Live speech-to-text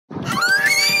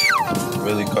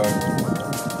Billy car. Waiting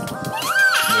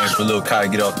for little Kai to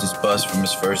get off this bus from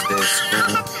his first day of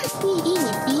school.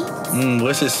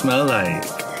 What's it smell like?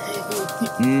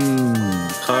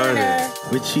 Carter,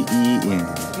 what you eating?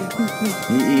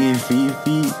 You eating feet?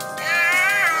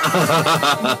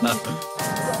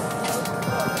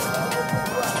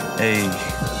 Hey.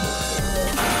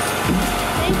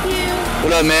 Thank you.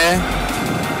 What up, man?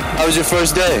 How was your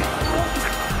first day?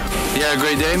 You had a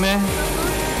great day, man?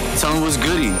 Tell me what's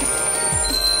goody.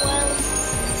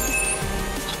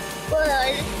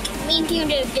 Well, me and you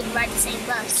didn't ride the same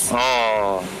bus.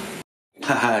 Oh.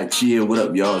 Haha, chill. What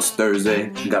up, y'all? It's Thursday.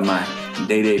 Got my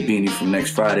day beanie from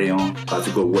next Friday on. About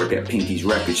to go work at Pinky's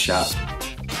record shop.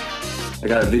 I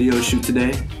got a video shoot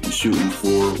today. I'm shooting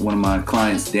for one of my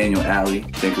clients, Daniel Alley. I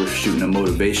think we're shooting a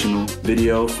motivational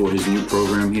video for his new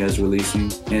program he has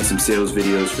releasing, and some sales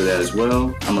videos for that as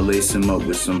well. I'm gonna lace him up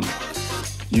with some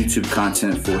YouTube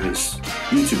content for his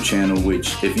YouTube channel,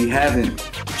 which if you haven't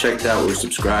checked out or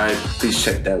subscribed, please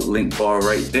check that link bar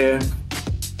right there.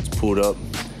 It's pulled up,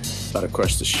 about to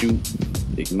crush the shoot,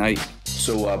 ignite.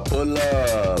 So I pull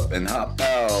up and hop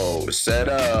out, set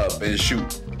up and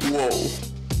shoot, whoa.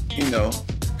 You know,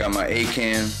 got my A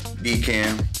cam, B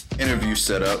cam, interview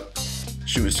set up,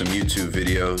 shooting some YouTube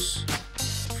videos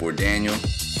for Daniel.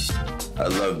 I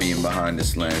love being behind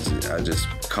this lens. I just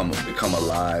become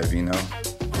alive, you know.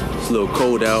 It's a little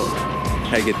cold out.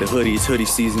 Had to get the hoodies, hoodie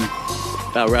season.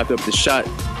 I wrapped up the shot,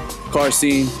 car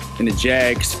scene, and the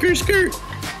Jag, skirt.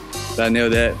 But I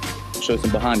nailed that. Show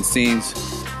some behind the scenes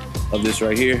of this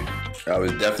right here. I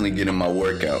was definitely getting my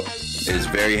workout. It's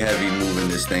very heavy moving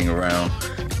this thing around.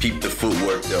 Peep the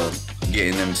footwork though,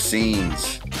 getting them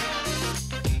scenes.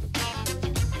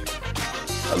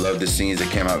 I love the scenes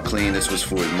that came out clean. This was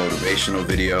for a motivational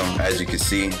video. As you can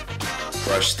see,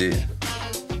 crushed it.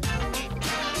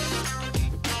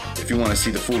 If you want to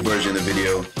see the full version of the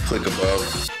video, click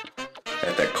above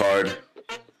at that card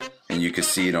and you can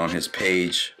see it on his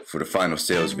page for the final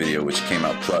sales video, which came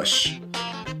out plush.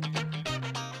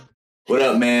 What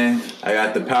up, man? I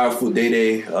got the Powerful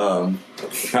Day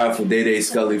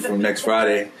Scully from next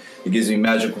Friday. It gives me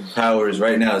magical powers.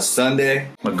 Right now it's Sunday.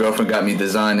 My girlfriend got me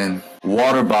designing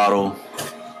water bottle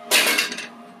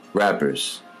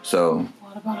wrappers. So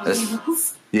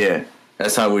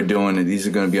that's how we're doing it. These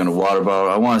are gonna be on a water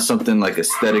bottle. I want something like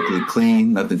aesthetically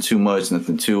clean, nothing too much,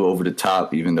 nothing too over the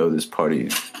top, even though this party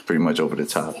is pretty much over the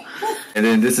top. And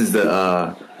then this is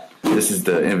the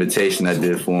invitation I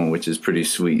did for him, which is pretty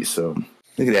sweet. So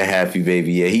look at that happy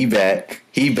baby. Yeah, he back.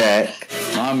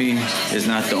 Mommy is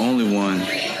not the only one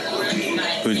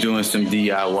who's doing some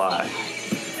DIY.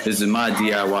 This is my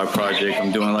DIY project.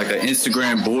 I'm doing like an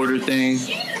Instagram border thing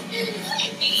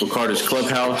for Carter's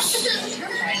Clubhouse.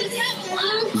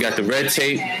 We got the red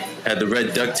tape, had the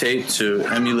red duct tape to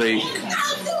emulate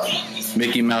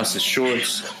Mickey Mouse's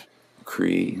shorts.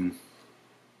 Creed.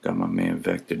 Got my man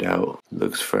vectored out.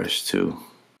 Looks fresh too.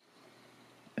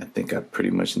 I think I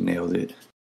pretty much nailed it.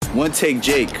 One take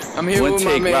Jake. I'm here with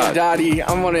my man Dotty.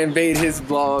 I'm gonna invade his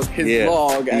vlog.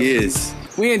 Vlog. He is.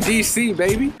 We in DC,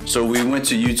 baby. So we went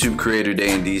to YouTube Creator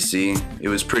Day in DC. It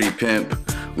was pretty pimp.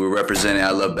 We were representing I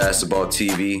Love Basketball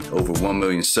TV, over 1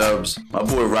 million subs. My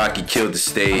boy Rocky killed the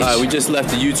stage. We just left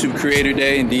the YouTube Creator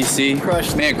Day in DC.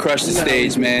 Crushed the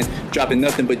stage, man. Dropping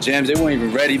nothing but gems. They weren't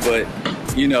even ready, but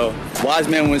you know, wise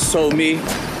man once told me,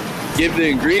 give the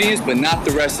ingredients, but not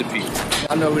the recipe.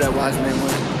 I know who that wise man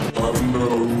was.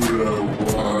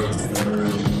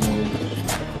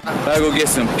 I gotta go get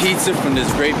some pizza from this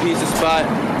great pizza spot.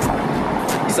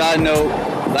 Side note,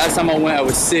 last time I went, I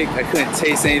was sick. I couldn't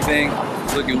taste anything.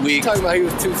 Looking weak. Talking about he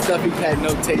was too stuffy, had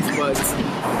no taste buds.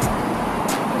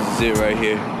 This is it right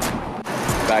here.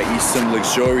 Gotta eat some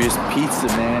luxurious pizza,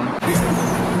 man.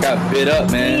 Got bit up,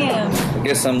 man. Damn. I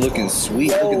guess I'm looking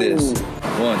sweet. Whoa. Look at this.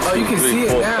 1, 2, 3,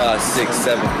 4, 5, 6,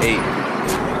 7, 8.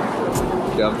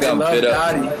 I'm bit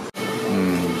up.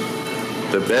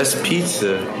 The best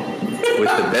pizza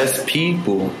with the best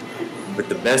people with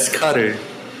the best cutter.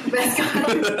 Best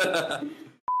cutter.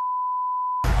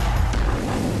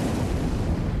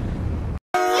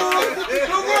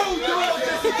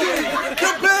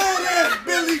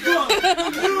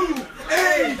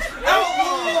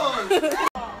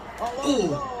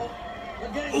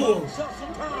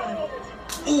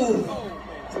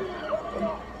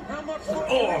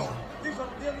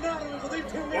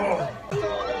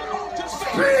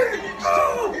 Spin!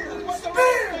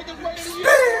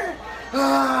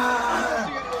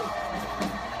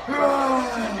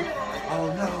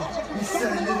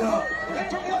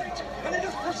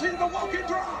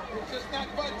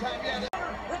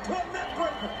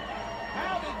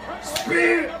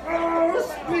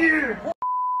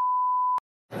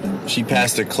 She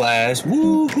passed her class.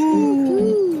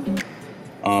 Woo-hoo!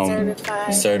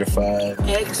 Certified.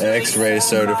 X-ray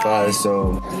certified.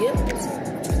 So. Yep.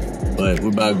 But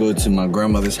we're about to go to my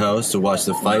grandmother's house to watch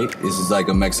the fight. This is like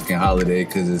a Mexican holiday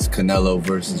because it's Canelo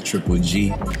versus Triple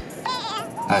G.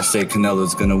 I say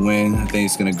Canelo's gonna win. I think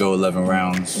it's gonna go 11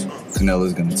 rounds.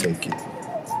 Canelo's gonna take it.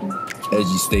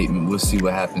 Edgy statement. We'll see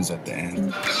what happens at the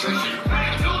end.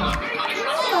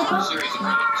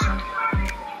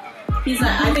 He's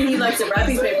like, I think he likes a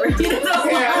wrapping paper. He doesn't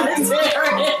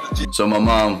care. So my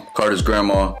mom, Carter's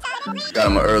grandma, got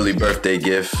him an early birthday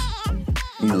gift.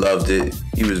 He loved it.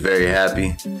 He was very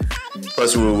happy.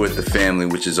 Plus we were with the family,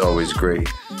 which is always great.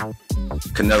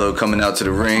 Canelo coming out to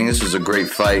the ring. This was a great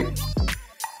fight.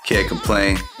 Can't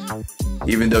complain.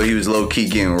 Even though he was low-key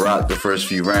getting rocked the first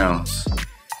few rounds.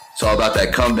 It's all about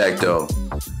that comeback though.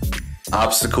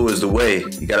 Obstacle is the way.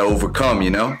 You gotta overcome, you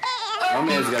know? My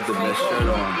man's got the best shirt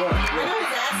on.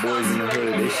 Boys in the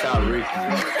hood, they shot Ricky.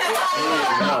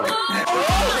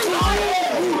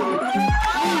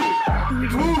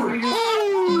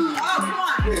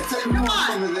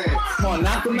 Come on,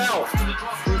 knock him out.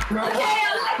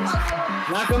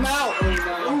 Knock him out.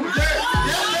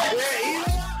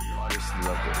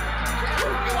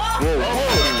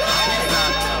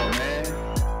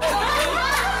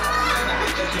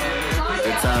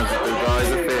 Good times with the guys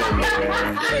and family,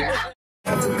 man.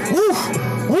 Woo!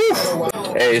 Woo!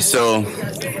 Hey, so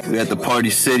we at the Party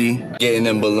City getting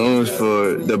them balloons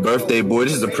for the birthday boy.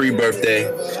 This is a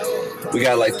pre-birthday. We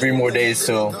got like 3 more days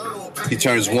till he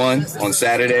turns 1 on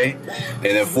Saturday, and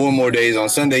then 4 more days on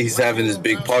Sunday. He's having this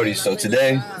big party. So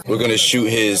today we're gonna shoot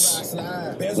his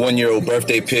 1-year-old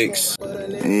birthday pics.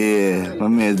 Yeah, my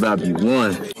man's about to be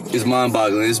 1. It's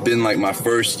mind-boggling. It's been like my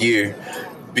first year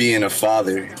being a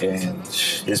father, and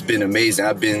it's been amazing.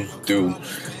 I've been through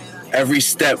every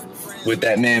step with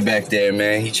that man back there,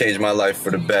 man. He changed my life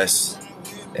for the best,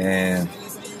 and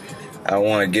I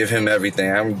want to give him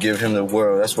everything. I'm going to give him the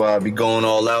world. That's why I'll be going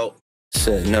all out.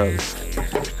 Setting up.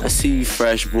 I see you,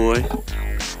 fresh boy.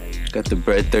 Got the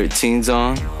bread 13s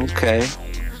on. Okay.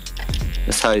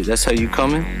 That's how you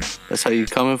coming? That's how you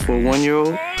coming for a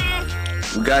 1-year-old?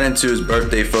 We got into his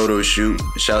birthday photo shoot.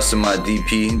 Shouts to my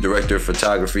DP, director of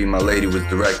photography. My lady was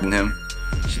directing him.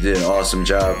 She did an awesome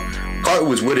job. Carter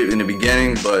was with it in the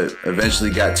beginning, but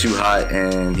eventually got too hot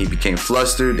and he became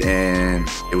flustered, and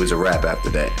it was a wrap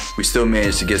after that. We still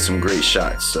managed to get some great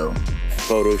shots, so.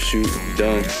 Photo shoot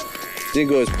done. Didn't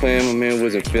go as planned. My man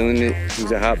wasn't feeling it. He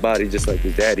was a hot body just like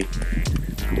his daddy.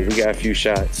 But we got a few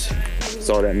shots. That's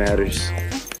all that matters.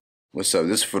 What's up?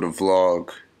 This is for the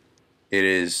vlog. It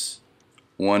is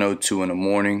 1:02 in the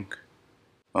morning.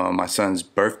 My son's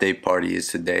birthday party is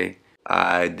today.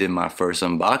 I did my first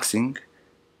unboxing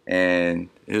and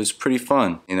it was pretty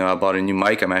fun. You know, I bought a new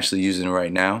mic. I'm actually using it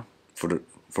right now for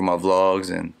my vlogs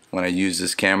and when I use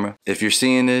this camera. If you're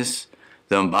seeing this,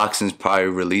 the unboxing's probably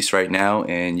released right now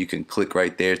and you can click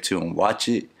right there too and watch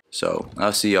it. So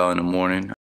I'll see y'all in the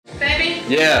morning. Baby?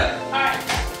 Yeah. Alright.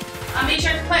 I'll meet you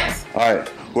at the place. Alright.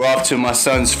 We're off to my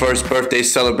son's first birthday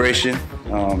celebration.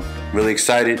 Really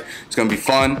excited. It's gonna be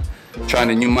fun. Trying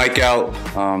the new mic out,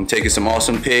 taking some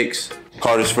awesome pics.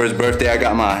 Carter's first birthday, I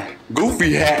got my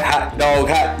goofy hat, hot dog,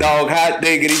 hot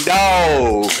diggity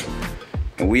dog.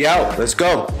 And we out, let's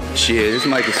go. Shit, this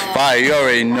mic is fire, you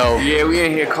already know. Yeah, we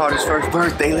in here, Carter's first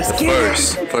birthday, let's get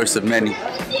it. First of many.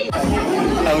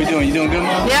 How we doing? You doing good,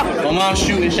 Mom? Yep. My mom's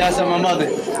shooting shots at my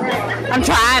mother. I'm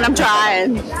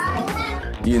trying.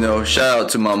 You know, shout out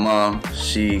to my mom.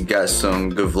 She got some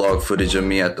good vlog footage of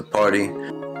me at the party.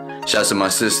 Shout out to my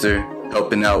sister,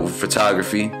 helping out with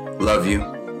photography. Love you.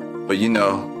 But you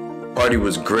know, party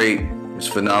was great. It was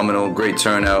phenomenal, great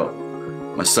turnout.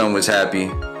 My son was happy.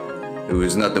 It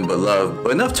was nothing but love.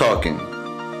 But enough talking.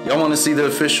 Y'all want to see the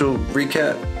official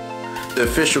recap? The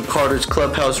official Carter's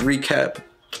Clubhouse recap?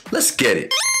 Let's get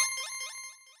it.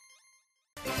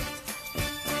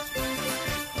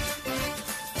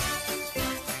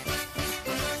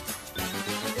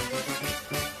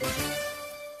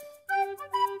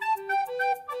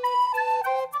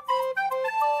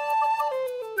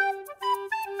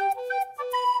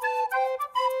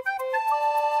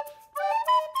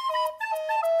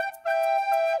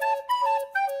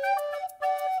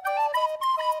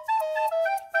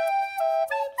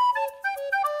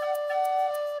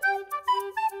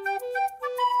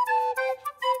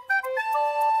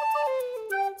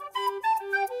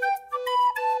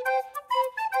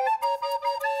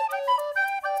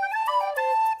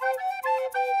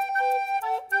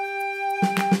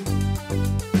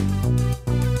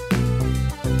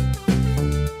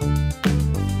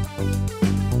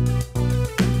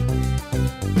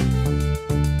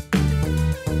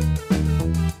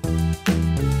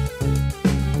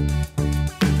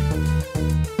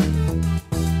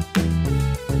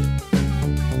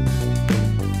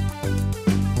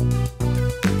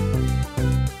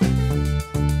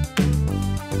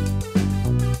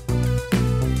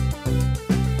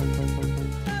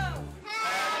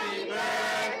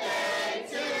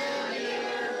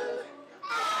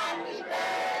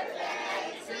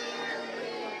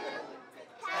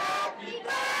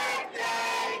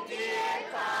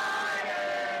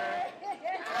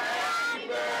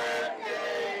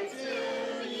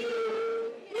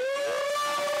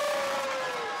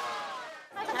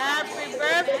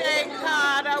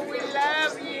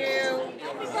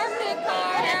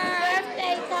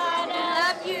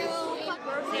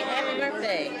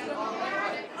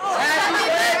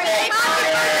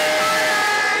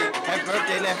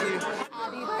 nephew.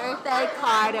 Happy birthday,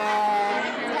 Carter.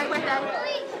 Happy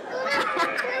birthday.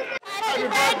 Happy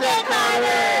birthday,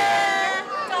 Carter.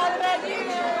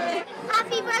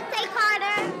 Happy birthday,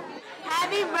 Carter.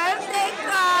 Happy birthday,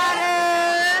 Carter.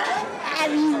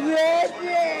 Happy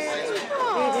birthday.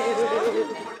 Happy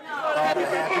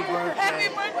birthday. Happy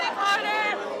birthday, Carter.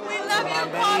 We love you,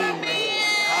 Carter.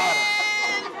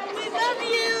 We love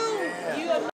you.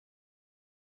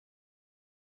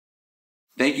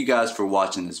 Thank you guys for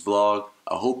watching this vlog.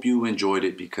 I hope you enjoyed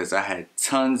it because I had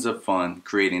tons of fun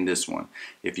creating this one.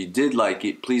 If you did like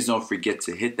it, please don't forget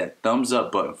to hit that thumbs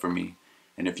up button for me.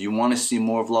 And if you want to see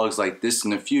more vlogs like this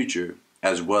in the future,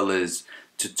 as well as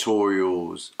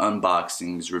tutorials,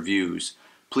 unboxings, reviews,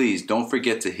 please don't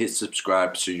forget to hit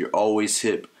subscribe so you're always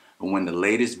hip when the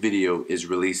latest video is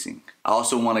releasing. I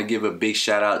also want to give a big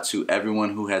shout out to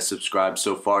everyone who has subscribed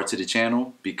so far to the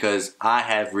channel because I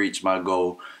have reached my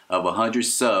goal of 100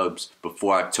 subs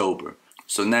before October.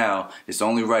 So now it's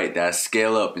only right that I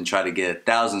scale up and try to get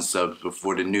 1,000 subs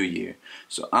before the new year.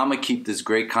 So I'm gonna keep this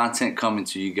great content coming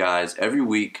to you guys every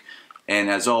week. And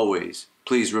as always,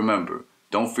 please remember,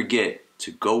 don't forget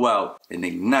to go out and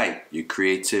ignite your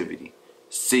creativity.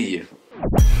 See ya.